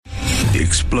The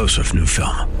explosive new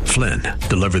film, Flynn,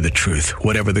 deliver the truth,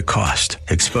 whatever the cost,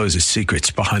 exposes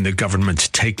secrets behind the government's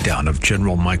takedown of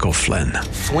General Michael Flynn.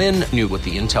 Flynn knew what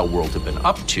the intel world had been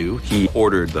up to. He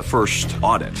ordered the first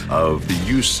audit of the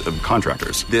use of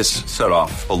contractors. This set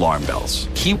off alarm bells.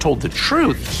 He told the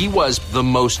truth. He was the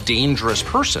most dangerous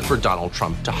person for Donald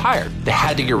Trump to hire. They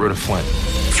had to get rid of Flynn.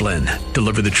 Flynn,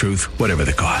 deliver the truth, whatever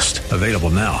the cost. Available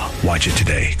now. Watch it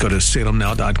today. Go to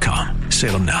salemnow.com.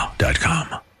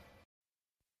 salemnow.com.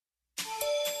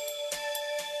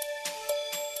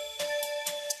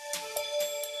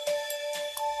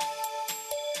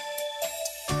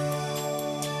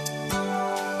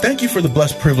 Thank you for the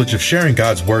blessed privilege of sharing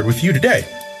God's Word with you today.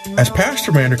 As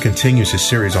Pastor Mander continues his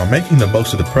series on making the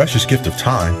most of the precious gift of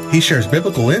time, he shares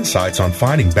biblical insights on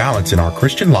finding balance in our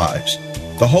Christian lives.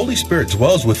 The Holy Spirit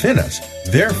dwells within us.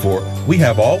 Therefore, we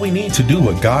have all we need to do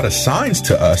what God assigns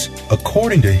to us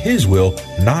according to His will,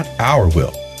 not our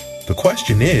will. The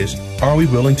question is, are we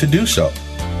willing to do so?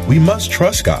 We must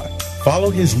trust God, follow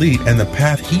His lead and the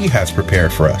path He has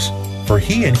prepared for us. For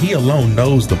He and He alone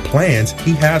knows the plans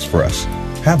He has for us.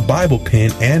 Have Bible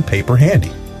pen and paper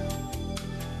handy.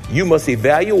 You must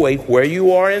evaluate where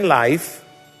you are in life,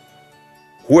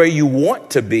 where you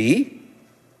want to be,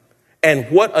 and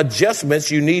what adjustments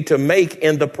you need to make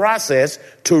in the process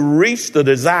to reach the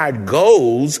desired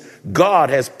goals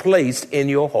God has placed in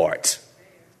your heart.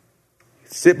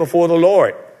 Sit before the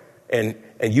Lord and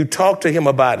you talk to Him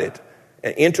about it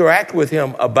and interact with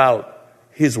Him about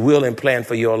His will and plan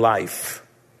for your life.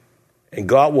 And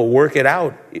God will work it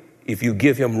out if you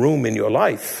give Him room in your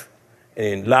life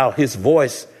and allow His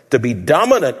voice to be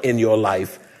dominant in your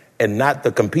life and not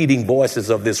the competing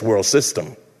voices of this world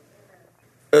system.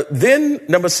 Then,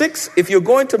 number 6, if you're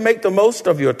going to make the most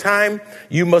of your time,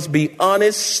 you must be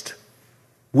honest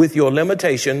with your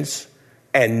limitations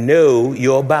and know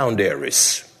your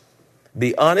boundaries.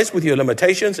 Be honest with your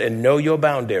limitations and know your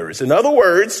boundaries. In other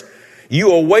words,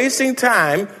 you are wasting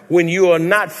time when you are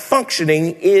not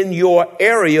functioning in your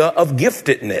area of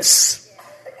giftedness.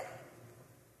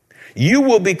 You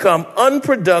will become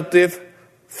unproductive,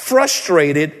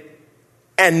 frustrated,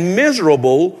 and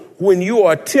miserable when you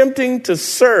are attempting to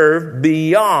serve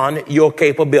beyond your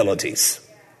capabilities.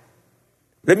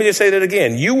 Let me just say that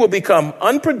again. You will become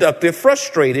unproductive,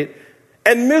 frustrated,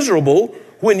 and miserable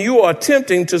when you are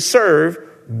attempting to serve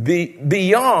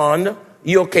beyond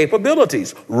your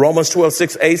capabilities. Romans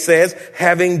 12:6a says,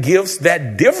 having gifts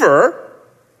that differ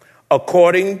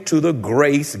according to the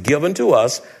grace given to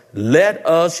us, let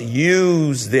us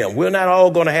use them. We're not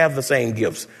all going to have the same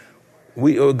gifts.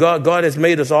 God has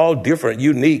made us all different,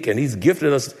 unique, and He's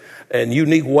gifted us in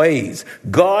unique ways.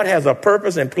 God has a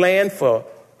purpose and plan for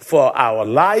our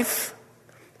life,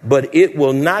 but it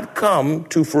will not come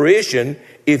to fruition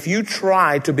if you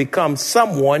try to become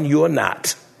someone you're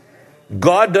not.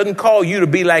 God doesn't call you to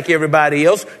be like everybody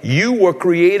else. You were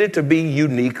created to be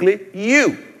uniquely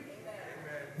you.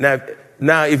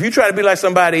 Now, if you try to be like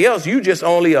somebody else, you just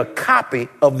only a copy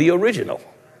of the original.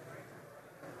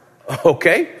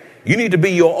 Okay? You need to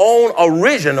be your own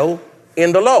original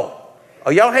in the Lord.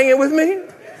 Are y'all hanging with me?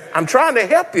 I'm trying to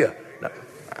help you.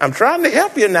 I'm trying to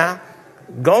help you now.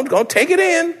 Go take it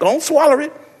in. Go swallow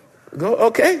it. Go,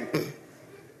 okay.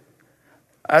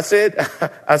 I said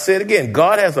again,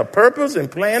 God has a purpose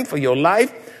and plan for your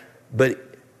life, but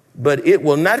it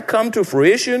will not come to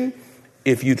fruition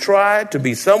if you try to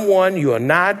be someone you are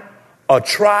not or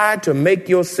try to make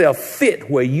yourself fit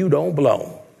where you don't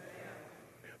belong.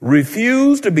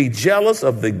 Refuse to be jealous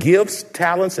of the gifts,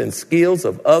 talents, and skills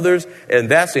of others, and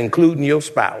that's including your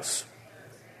spouse.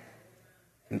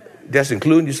 That's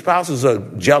including your spouses are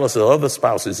jealous of other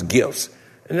spouses' gifts.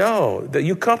 No, that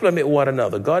you complement one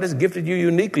another. God has gifted you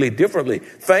uniquely, differently.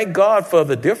 Thank God for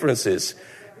the differences.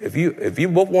 If you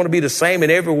both want to be the same in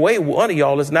every way, one of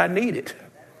y'all is not needed.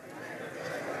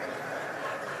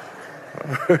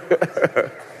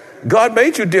 God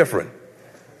made you different.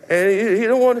 And He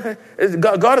don't want.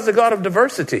 God is a God of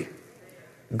diversity.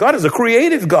 God is a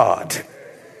creative God.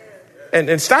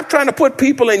 And stop trying to put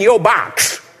people in your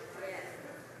box.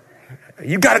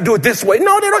 You got to do it this way.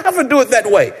 No, they don't have to do it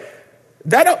that way.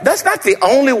 That's not the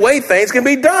only way things can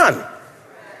be done.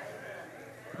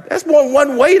 That's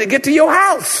one way to get to your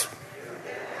house.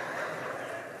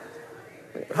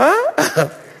 Huh?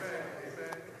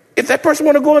 If that person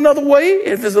want to go another way,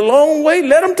 if it's a long way,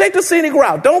 let him take the scenic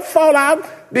route. Don't fall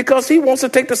out because he wants to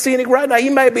take the scenic route. Now, he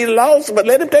might be lost, but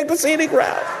let him take the scenic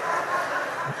route.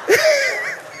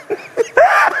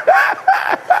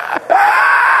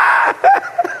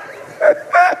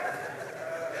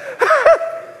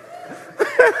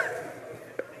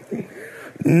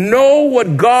 Know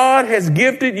what God has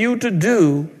gifted you to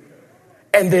do,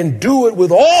 and then do it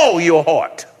with all your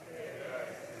heart.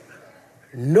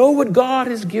 Know what God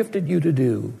has gifted you to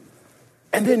do,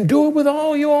 and then do it with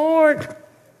all your heart.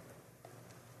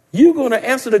 You're going to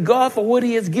answer to God for what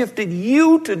he has gifted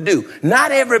you to do,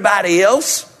 not everybody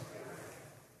else.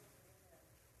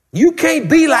 You can't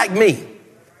be like me.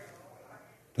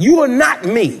 You are not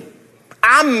me.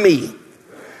 I'm me.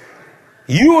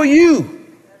 You are you.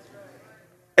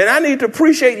 And I need to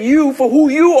appreciate you for who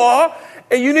you are,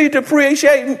 and you need to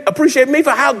appreciate me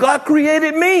for how God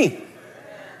created me.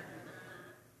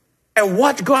 And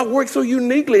watch God work so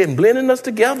uniquely and blending us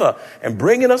together and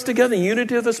bringing us together in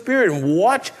unity of the Spirit, and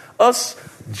watch us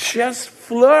just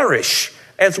flourish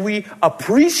as we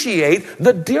appreciate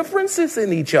the differences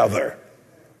in each other.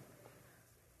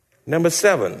 Number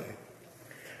 7,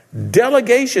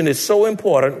 delegation is so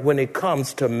important when it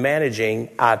comes to managing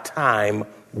our time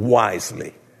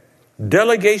wisely.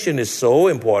 Delegation is so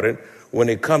important when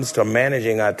it comes to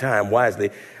managing our time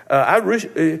wisely.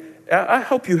 I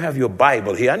hope you have your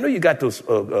Bible here. I know you got those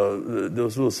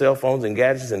little cell phones and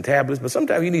gadgets and tablets, but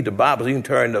sometimes you need the Bible so you can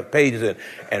turn the pages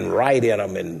and write in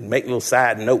them and make little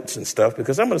side notes and stuff,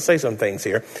 because I'm going to say some things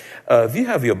here. If you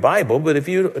have your Bible, but if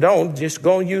you don't, just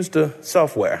go and use the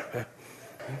software.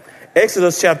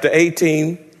 Exodus chapter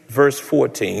 18, verse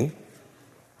 14,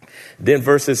 then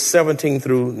verses 17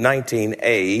 through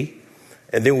 19a,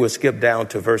 and then we'll skip down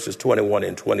to verses 21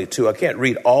 and 22. I can't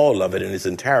read all of it in its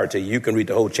entirety. You can read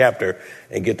the whole chapter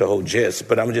and get the whole gist,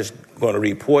 but I'm just going to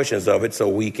read portions of it so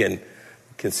we can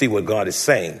see what God is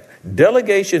saying.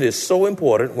 Delegation is so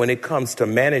important when it comes to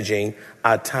managing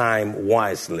our time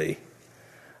wisely.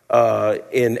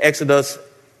 In Exodus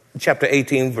chapter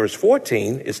 18, verse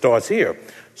 14, it starts here.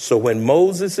 So when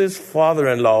Moses'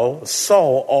 father-in-law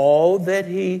saw all that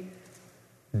he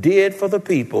did for the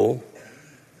people,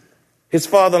 his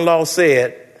father-in-law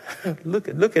said, look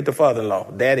at the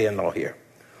father-in-law, daddy-in-law here.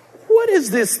 What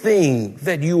is this thing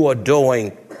that you are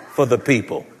doing for the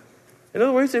people? In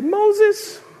other words, he said,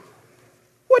 Moses,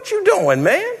 what you doing,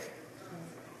 man?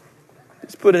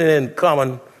 Let's put it in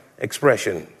common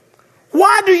expression.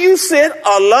 Why do you sit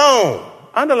alone?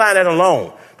 Underline that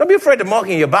alone. Don't be afraid to mark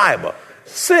in your Bible.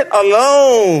 Sit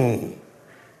alone.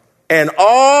 And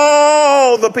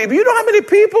all the people, you know how many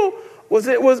people was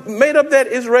made up that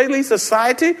Israeli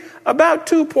society? About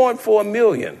 2.4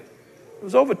 million. It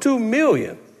was over 2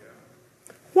 million.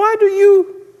 Why do you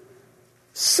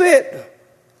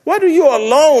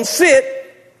alone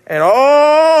sit and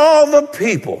all the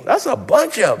people, that's a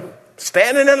bunch of them,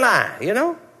 standing in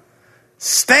line,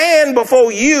 stand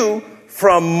before you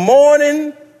from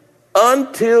morning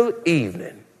until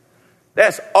evening?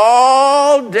 That's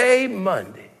all day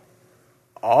Monday,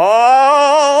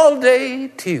 all day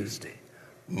Tuesday,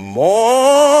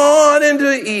 morning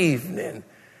to evening,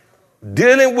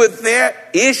 dealing with their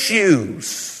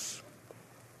issues.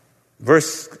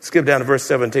 Skip down to verse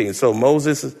 17. So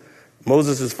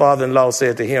Moses' father-in-law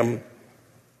said to him,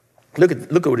 look at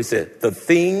what he said. The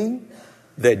thing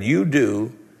that you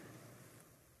do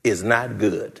is not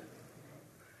good.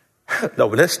 No,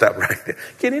 but let's stop right there.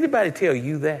 Can anybody tell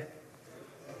you that?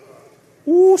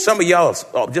 Ooh, some of y'all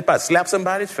just about to slap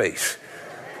somebody's face.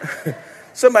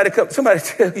 Somebody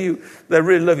tell you that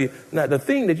really love you. Now, the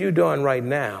thing that you're doing right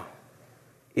now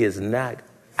is not,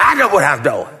 I know what I'm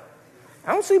doing.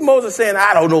 I don't see Moses saying,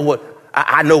 I know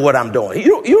what I'm doing.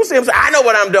 You don't see him say, I know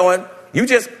what I'm doing. You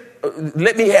just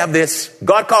let me have this.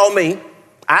 God called me.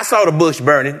 I saw the bush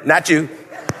burning, not you.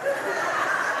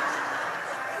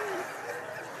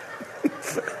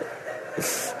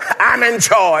 I'm in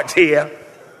charge here.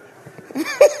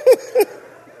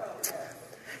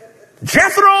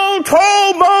 Jethro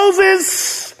told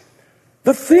Moses,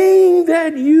 the thing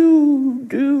that you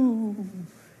do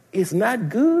is not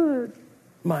good,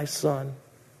 my son.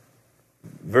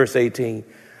 Verse 18,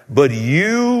 but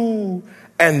you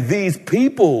and these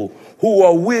people who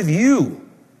are with you,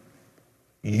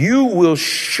 you will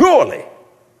surely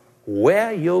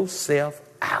wear yourself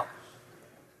out.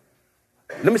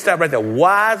 Let me stop right there.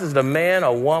 Wise is the man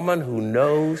or woman who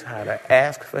knows how to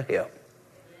ask for help.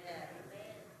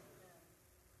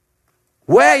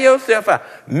 Wear yourself out.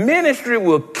 Ministry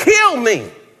will kill me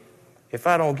if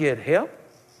I don't get help.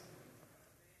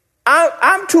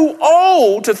 I'm too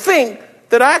old to think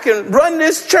that I can run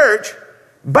this church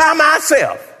by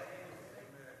myself.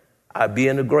 I'd be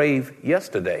in the grave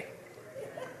yesterday.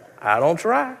 I don't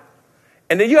try.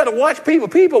 And then you got to watch people.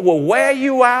 People will wear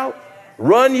you out,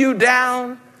 run you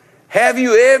down, have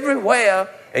you everywhere,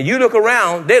 and you look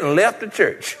around, they done left the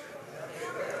church.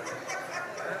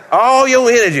 All your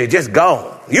energy just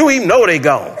gone. You don't even know they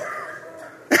gone.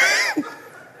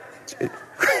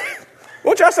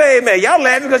 What y'all say, amen? Y'all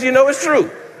laughing because you know it's true.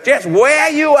 Just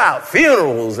wear you out.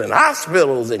 Funerals and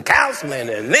hospitals and counseling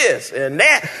and this and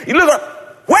that. You look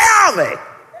up, where are they?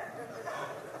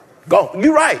 Gone.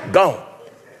 You're right, gone.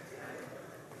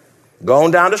 Gone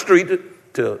down the street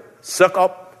to suck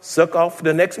off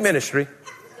the next ministry.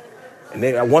 And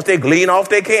then once they glean off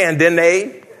they can, then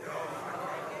they,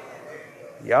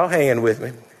 y'all hanging with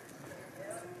me.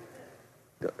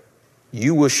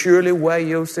 You will surely wear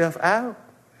yourself out.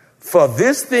 For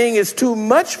this thing is too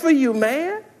much for you,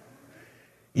 man.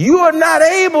 You are not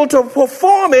able to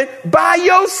perform it by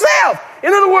yourself.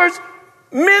 In other words,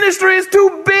 ministry is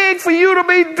too big for you to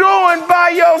be doing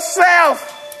by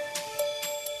yourself.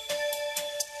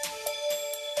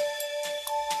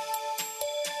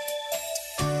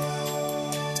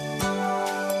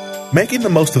 Making the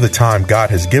most of the time God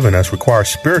has given us requires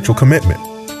spiritual commitment.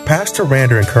 Pastor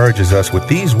Rander encourages us with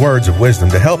these words of wisdom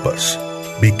to help us.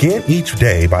 Begin each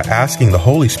day by asking the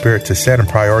Holy Spirit to set and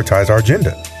prioritize our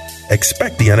agenda.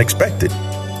 Expect the unexpected.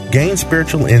 Gain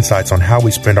spiritual insights on how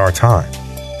we spend our time.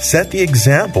 Set the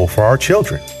example for our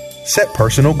children. Set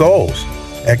personal goals.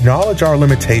 Acknowledge our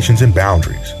limitations and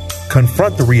boundaries.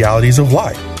 Confront the realities of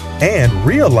life. And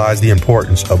realize the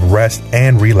importance of rest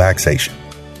and relaxation.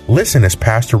 Listen as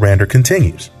Pastor Rander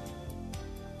continues.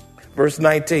 Verse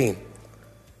 19.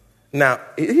 Now,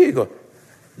 here you go.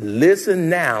 Listen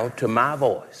now to my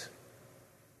voice.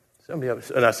 Some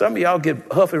of y'all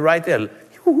get huffy right there.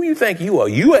 Who you think you are?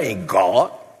 You ain't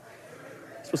God.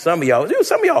 So some of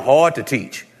y'all hard to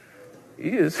teach.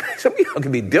 Some of y'all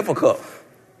can be difficult.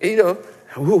 You know,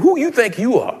 who you think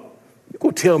you are? You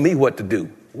go tell me what to do.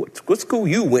 What school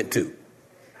you went to?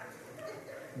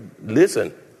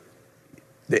 Listen,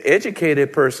 the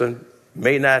educated person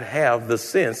may not have the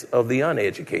sense of the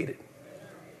uneducated.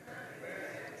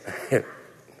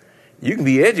 You can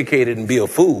be educated and be a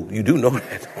fool. You do know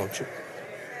that, don't you?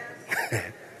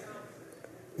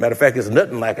 Matter of fact, there's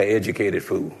nothing like an educated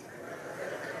fool.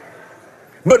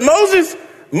 But Moses'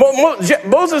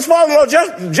 father-in-law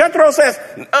Jethro says,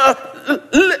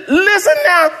 listen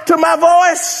now to my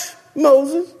voice,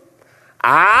 Moses.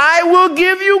 I will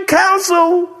give you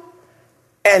counsel,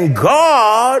 and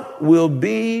God will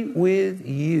be with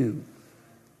you.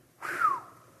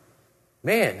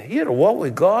 Man, he had to walk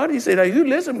with God. He said, now you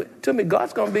listen to me,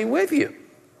 God's going to be with you.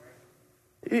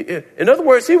 In other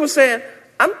words, he was saying,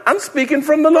 I'm speaking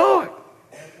from the Lord.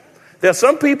 There are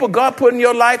some people God put in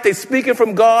your life, they're speaking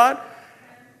from God,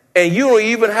 and you don't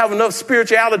even have enough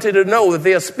spirituality to know that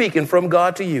they're speaking from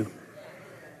God to you.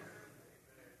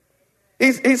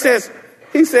 He says,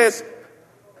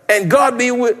 and God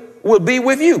will be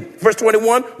with you. Verse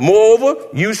 21, moreover,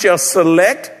 you shall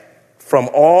select from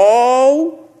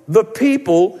all the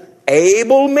people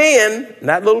able men,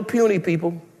 not little puny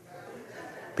people.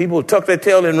 People who tuck their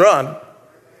tail and run.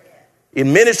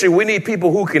 In ministry, we need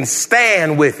people who can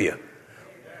stand with you.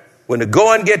 When the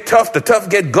going get tough, the tough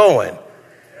get going.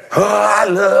 Oh, I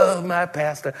love my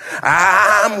pastor.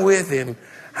 I'm with him.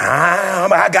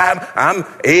 I'm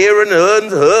Aaron,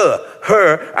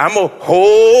 her. I'm going to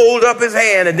hold up his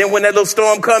hand. And then when that little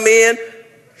storm come in,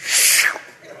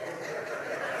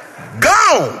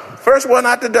 gone. First one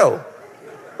out the door.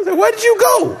 I said, where did you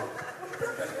go?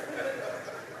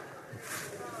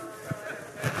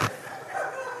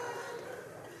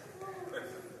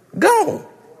 Gone.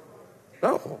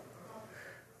 Gone.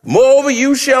 Moreover,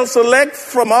 you shall select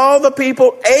from all the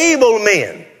people able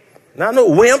men, not no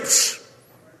wimps,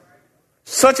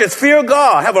 such as fear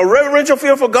God, have a reverential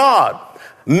fear for God,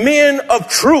 men of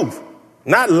truth,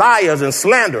 not liars and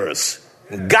slanderers,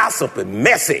 and gossip and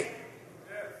messy.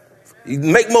 You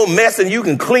make more mess than you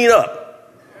can clean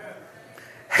up.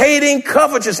 Hating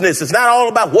covetousness. It's not all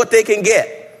about what they can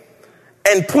get.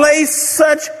 And place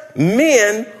such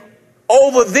men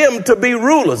over them to be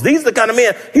rulers. These are the kind of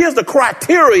men. Here's the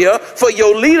criteria for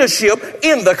your leadership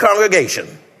in the congregation.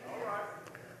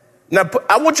 Now,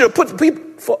 I want you to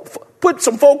put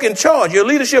some folk in charge, your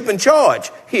leadership in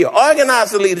charge here. Organize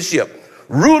the leadership.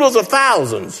 Rulers of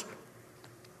thousands.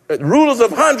 Rulers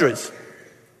of hundreds.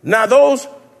 Now, those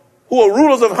who are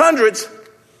rulers of hundreds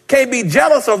can't be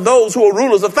jealous of those who are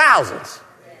rulers of thousands.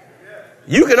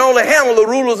 You can only handle the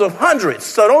rulers of hundreds.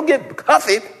 So don't get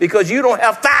huffy because you don't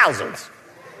have thousands.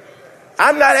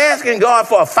 I'm not asking God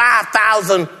for a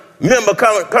 5,000 member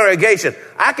congregation.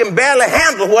 I can barely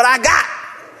handle what I got.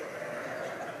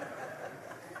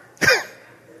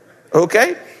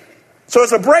 Okay? So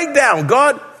it's a breakdown.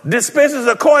 God dispenses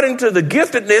according to the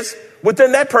giftedness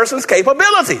within that person's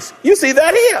capabilities. You see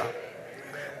that here.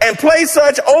 And place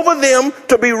such over them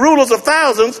to be rulers of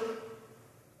thousands.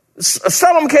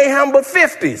 Some of them can't handle but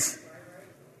 50s.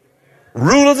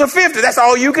 Rulers of 50, that's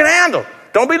all you can handle.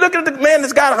 Don't be looking at the man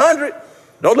that's got 100.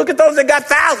 Don't look at those that got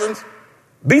thousands.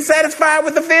 Be satisfied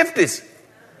with the 50s.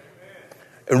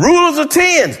 And rulers of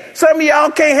 10s. Some of y'all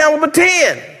can't handle but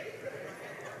 10.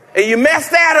 And you mess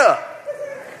that up.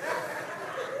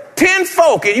 10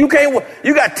 folk, and you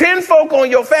got 10 folk on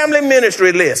your family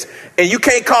ministry list, and you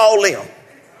can't call them.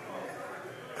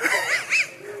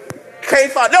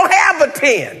 Don't have a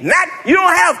 10. You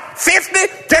don't have 50,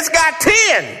 just got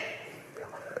 10.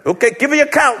 Okay, give me a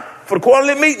count for the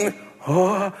quarterly meeting.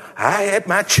 Oh, I had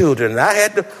my children, I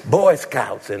had the Boy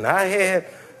Scouts, and I had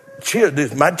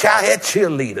my child had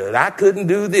cheerleaders. I couldn't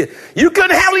do this. You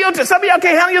couldn't handle some of y'all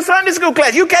can't handle your Sunday school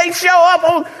class. You can't show up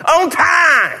on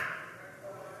time.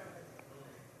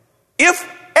 If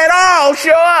at all,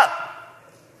 show up.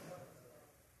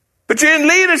 But you're in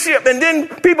leadership, and then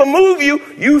people move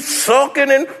you sulking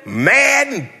and mad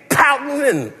and pouting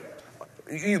and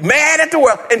you mad at the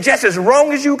world, and just as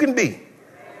wrong as you can be.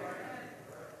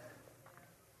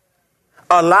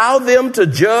 Allow them to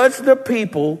judge the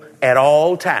people at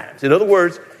all times. In other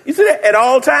words, you see that? At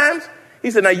all times?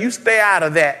 He said, now you stay out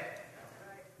of that.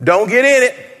 Don't get in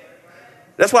it.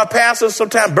 That's why pastors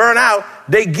sometimes burn out.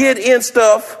 They get in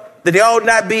stuff that they ought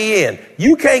not be in.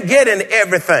 You can't get in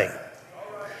everything.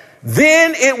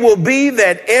 Then it will be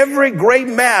that every great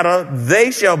matter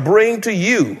they shall bring to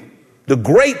you, the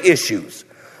great issues.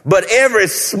 But every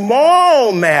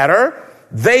small matter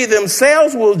they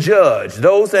themselves will judge,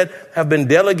 those that have been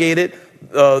delegated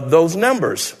those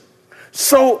numbers.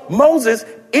 So Moses,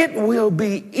 it will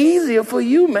be easier for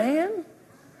you, man,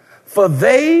 for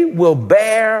they will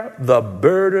bear the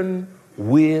burden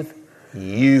with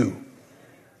you.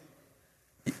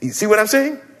 You see what I'm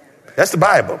saying? That's the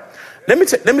Bible. Let me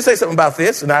say something about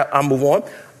this, and I'll move on.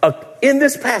 In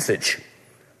this passage,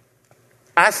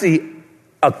 I see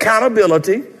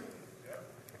accountability,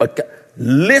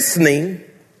 listening,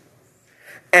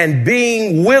 and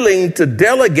being willing to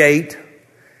delegate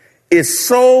is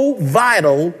so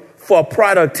vital for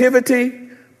productivity,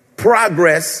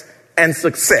 progress, and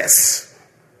success.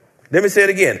 Let me say it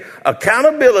again.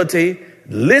 Accountability,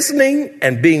 listening,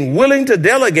 and being willing to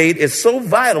delegate is so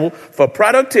vital for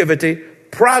productivity,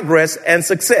 progress, and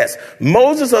success.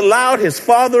 Moses allowed his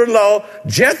father-in-law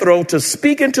Jethro to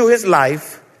speak into his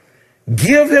life,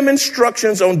 give him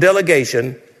instructions on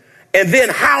delegation, and then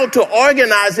how to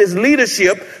organize his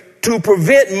leadership to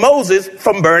prevent Moses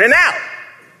from burning out.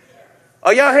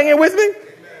 Are y'all hanging with me?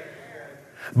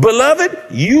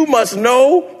 Beloved, you must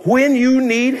know when you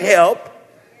need help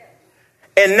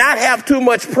and not have too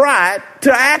much pride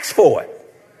to ask for it.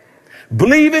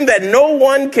 Believing that no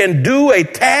one can do a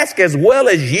task as well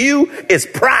as you is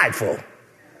prideful.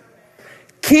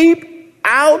 Seek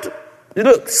out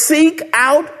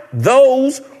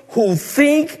those who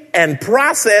think and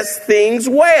process things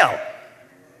well.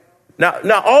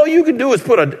 Now all you can do is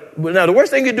the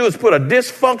worst thing you can do is put a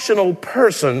dysfunctional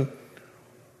person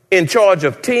in charge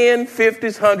of 10,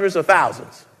 50s, hundreds, or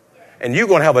thousands. And you're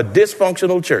going to have a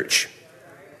dysfunctional church.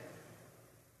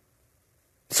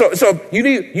 So you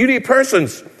need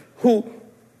persons who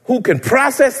can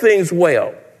process things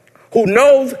well, who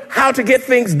knows how to get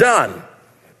things done,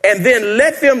 and then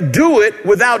let them do it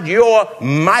without your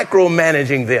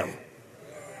micromanaging them.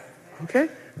 Okay?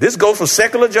 This goes for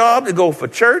secular jobs. It goes for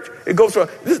church.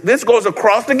 This goes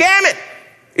across the gamut.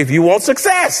 If you want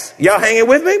success, y'all hanging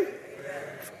with me?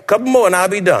 A couple more and I'll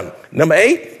be done. Number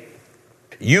 8,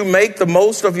 you make the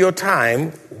most of your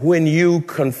time when you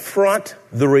confront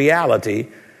the reality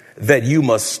that you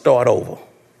must start over.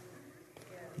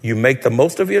 You make the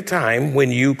most of your time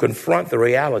when you confront the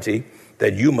reality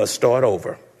that you must start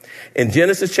over. In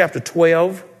Genesis chapter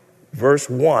 12, verse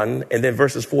 1, and then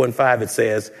verses 4 and 5, it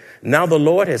says, now the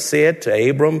Lord has said to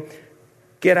Abram,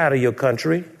 get out of your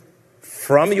country,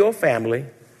 from your family.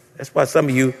 That's why some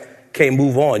of you can't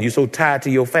move on. You're so tied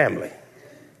to your family.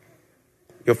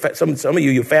 Some of you,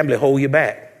 your family hold you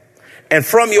back. And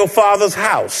from your father's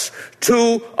house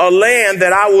to a land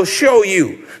that I will show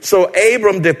you. So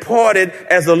Abram departed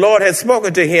as the Lord had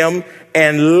spoken to him,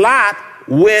 and Lot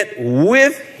went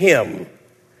with him.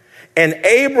 And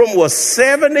Abram was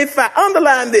 75.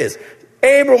 Underline this.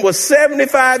 Abram was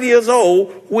 75 years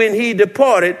old when he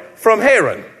departed from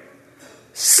Haran.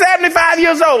 75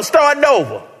 years old, starting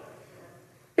over.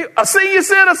 A senior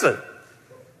citizen.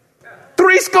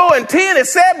 70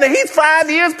 is 70. He's 5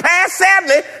 years past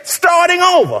 70, starting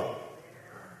over.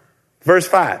 Verse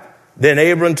 5. Then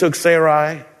Abram took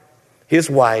Sarai, his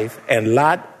wife, and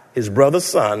Lot, his brother's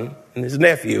son, and his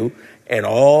nephew, and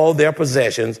all their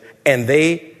possessions, and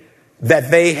they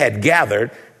had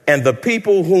gathered, and the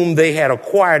people whom they had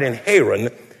acquired in Haran,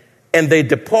 and they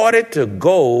departed to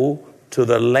go to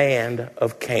the land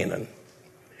of Canaan.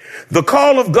 The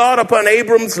call of God upon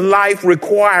Abram's life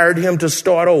required him to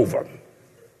start over.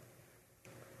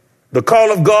 The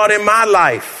call of God in my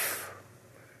life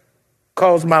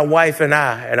caused my wife and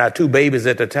I and our two babies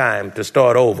at the time to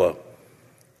start over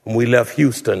when we left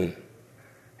Houston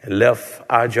and left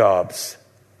our jobs,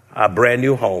 our brand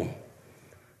new home,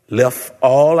 left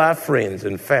all our friends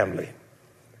and family,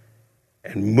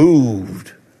 and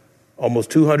moved almost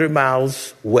 200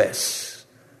 miles west,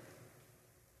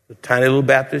 a tiny little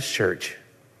Baptist church,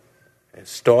 and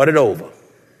started over,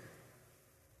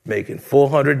 making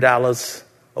 $400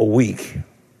 a week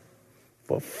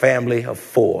for a family of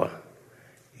four,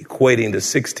 equating to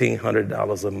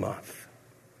 $1,600 a month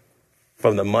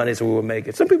from the monies we were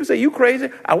making. Some people say, you crazy?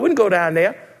 I wouldn't go down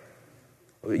there.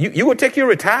 You going to take your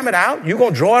retirement out? You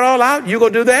going to draw it all out? You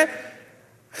going to do that?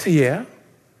 I said, yeah.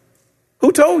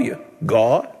 Who told you?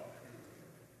 God.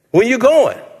 When you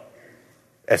going?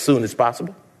 As soon as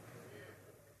possible.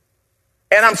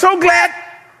 And I'm so glad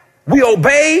we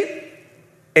obeyed.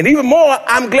 And even more,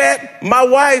 I'm glad my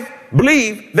wife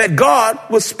believed that God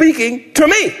was speaking to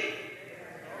me.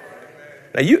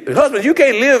 Now, husbands, you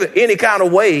can't live any kind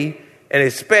of way and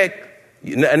expect,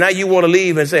 now you want to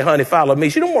leave and say, honey, follow me.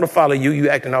 She don't want to follow you. You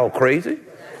acting all crazy.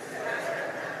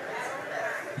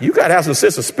 You got to have some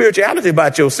sense of spirituality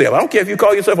about yourself. I don't care if you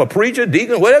call yourself a preacher,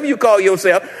 deacon, whatever you call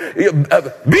yourself.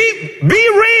 Be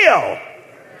real.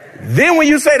 Then when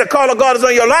you say the call of God is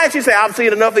on your life, she say, I've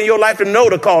seen enough in your life to know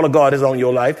the call of God is on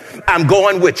your life. I'm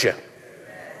going with you.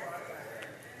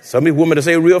 Some of these women to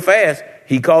say real fast,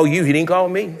 he called you, he didn't call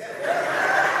me.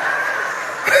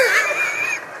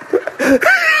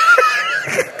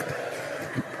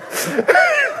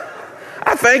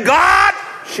 I thank God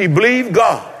she believed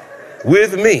God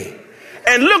with me.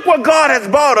 And look what God has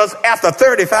brought us after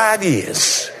 35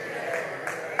 years.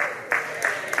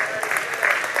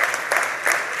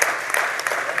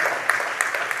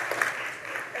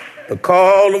 The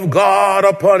call of God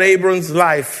upon Abram's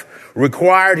life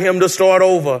required him to start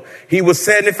over. He was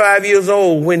 75 years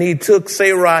old when he took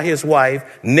Sarai, his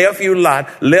wife, nephew Lot,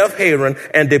 left Haran,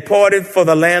 and departed for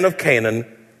the land of Canaan.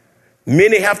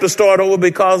 Many have to start over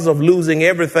because of losing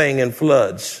everything in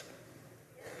floods,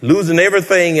 losing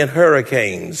everything in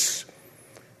hurricanes.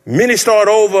 Many start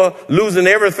over losing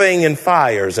everything in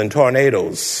fires and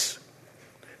tornadoes.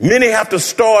 Many have to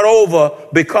start over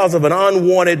because of an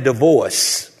unwanted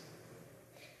divorce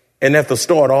and have to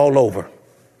start all over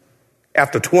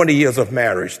after 20 years of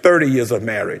marriage, 30 years of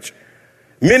marriage.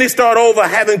 Many start over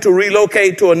having to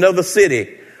relocate to another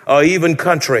city or even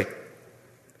country.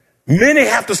 Many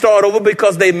have to start over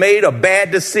because they made a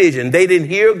bad decision. They didn't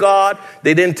hear God.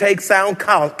 They didn't take sound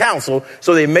counsel.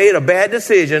 So they made a bad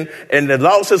decision, and the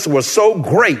losses were so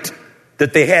great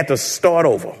that they had to start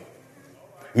over.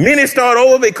 Many start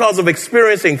over because of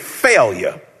experiencing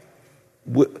failure.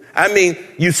 I mean,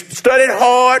 you studied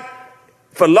hard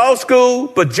for law school,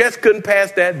 but just couldn't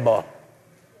pass that bar.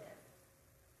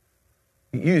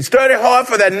 You studied hard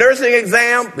for that nursing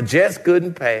exam, but just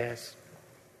couldn't pass.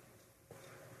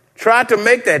 Tried to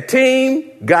make that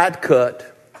team, got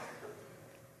cut.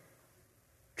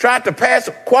 Tried to pass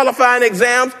qualifying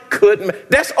exams,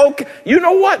 couldn't. That's okay. You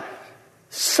know what?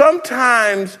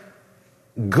 Sometimes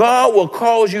God will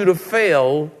cause you to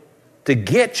fail to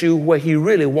get you where he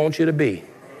really wants you to be.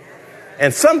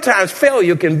 And sometimes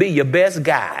failure can be your best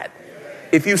guide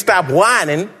if you stop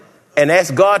whining and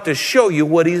ask God to show you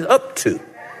what he's up to.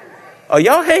 Are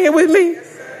y'all hanging with me?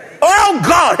 Oh,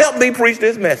 God, help me preach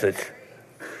this message.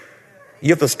 You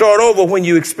have to start over when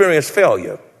you experience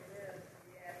failure.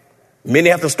 Many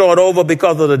have to start over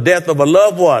because of the death of a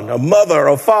loved one, a mother,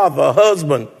 a father, a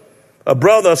husband, a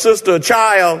brother, a sister, a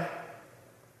child,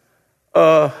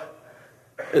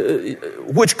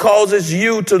 which causes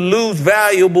you to lose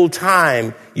valuable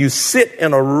time. You sit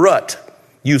in a rut.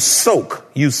 You soak.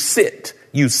 You sit.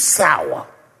 You sour.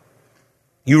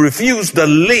 You refuse to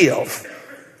live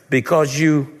because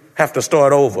you have to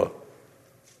start over.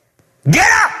 Get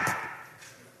up!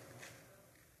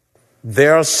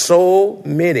 There are so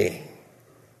many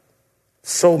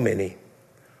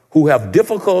who have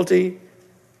difficulty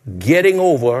getting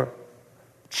over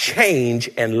change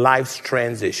and life's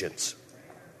transitions.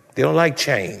 They don't like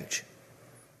change.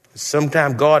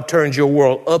 Sometimes God turns your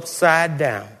world upside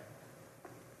down,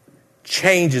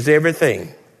 changes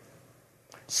everything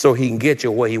so he can get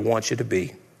you where he wants you to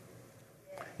be.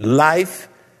 Life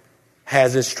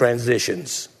has its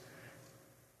transitions.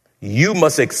 You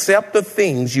must accept the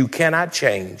things you cannot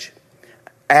change.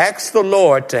 Ask the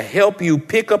Lord to help you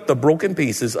pick up the broken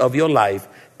pieces of your life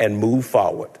and move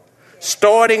forward.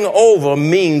 Starting over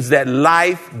means that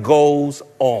life goes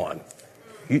on.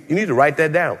 You need to write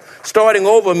that down. Starting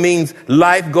over means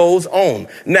life goes on.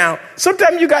 Now,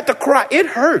 sometimes you got to cry. It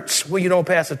hurts when you don't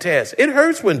pass a test. It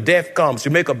hurts when death comes.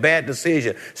 You make a bad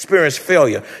decision, experience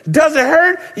failure. Does it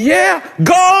hurt? Yeah.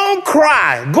 Go on,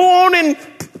 cry. Go on and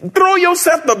throw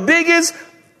yourself the biggest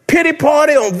pity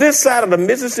party on this side of the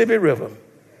Mississippi River.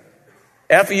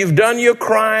 After you've done your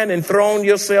crying and thrown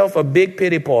yourself a big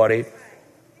pity party,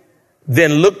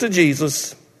 then look to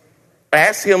Jesus.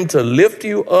 Ask him to lift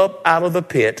you up out of the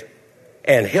pit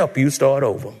and help you start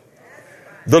over.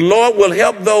 The Lord will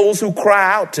help those who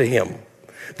cry out to him.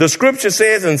 The scripture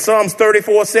says in Psalms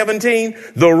 34:17,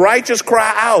 the righteous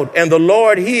cry out and the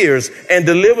Lord hears and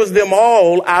delivers them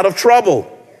all out of trouble.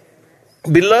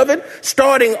 Beloved,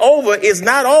 starting over is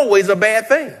not always a bad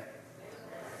thing.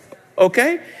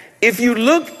 Okay? If you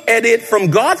look at it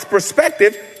from God's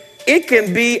perspective, it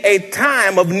can be a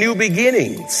time of new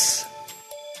beginnings.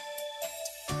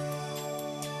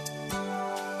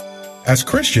 As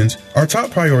Christians, our top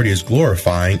priority is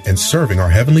glorifying and serving our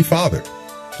Heavenly Father.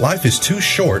 Life is too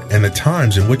short, and the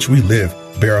times in which we live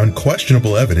bear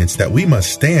unquestionable evidence that we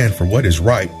must stand for what is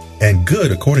right and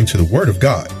good according to the Word of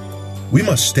God. We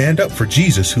must stand up for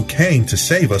Jesus, who came to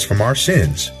save us from our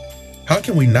sins. How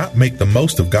can we not make the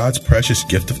most of God's precious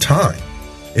gift of time?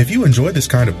 If you enjoy this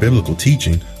kind of biblical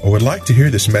teaching or would like to hear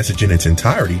this message in its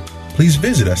entirety, please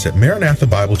visit us at Maranatha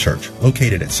Bible Church,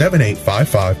 located at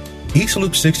 7855 East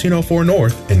Loop 1604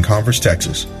 North in Converse,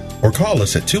 Texas, or call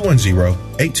us at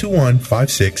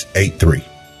 210-821-5683.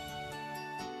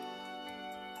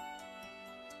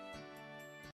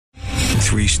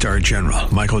 Three-star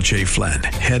General Michael J. Flynn,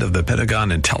 head of the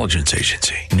Pentagon Intelligence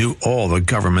Agency, knew all the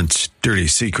government's dirty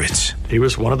secrets. He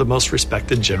was one of the most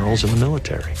respected generals in the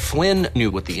military. Flynn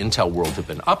knew what the intel world had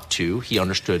been up to. He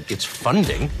understood its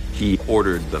funding. He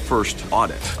ordered the first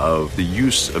audit of the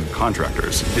use of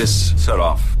contractors. This set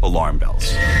off alarm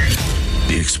bells.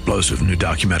 The explosive new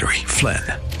documentary, Flynn,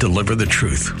 Deliver the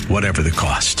Truth, Whatever the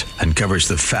Cost, uncovers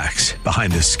the facts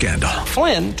behind this scandal.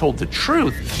 Flynn told the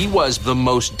truth. He was the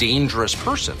most dangerous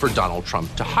person for Donald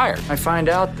Trump to hire. I find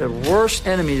out the worst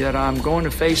enemy that I'm going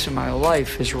to face in my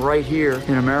life is right here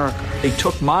in America. They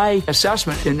took my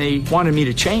assessment and they wanted me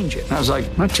to change it. And I was like,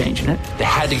 I'm not changing it. They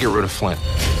had to get rid of Flynn.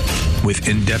 With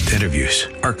in-depth interviews,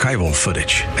 archival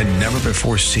footage, and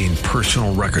never-before-seen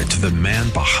personal records of the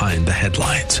man behind the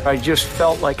headlines. I just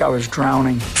felt like I was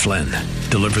drowning. Flynn,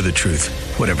 Deliver the Truth,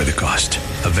 Whatever the Cost.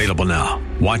 Available now.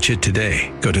 Watch it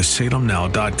today. Go to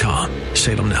salemnow.com.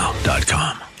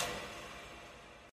 salemnow.com.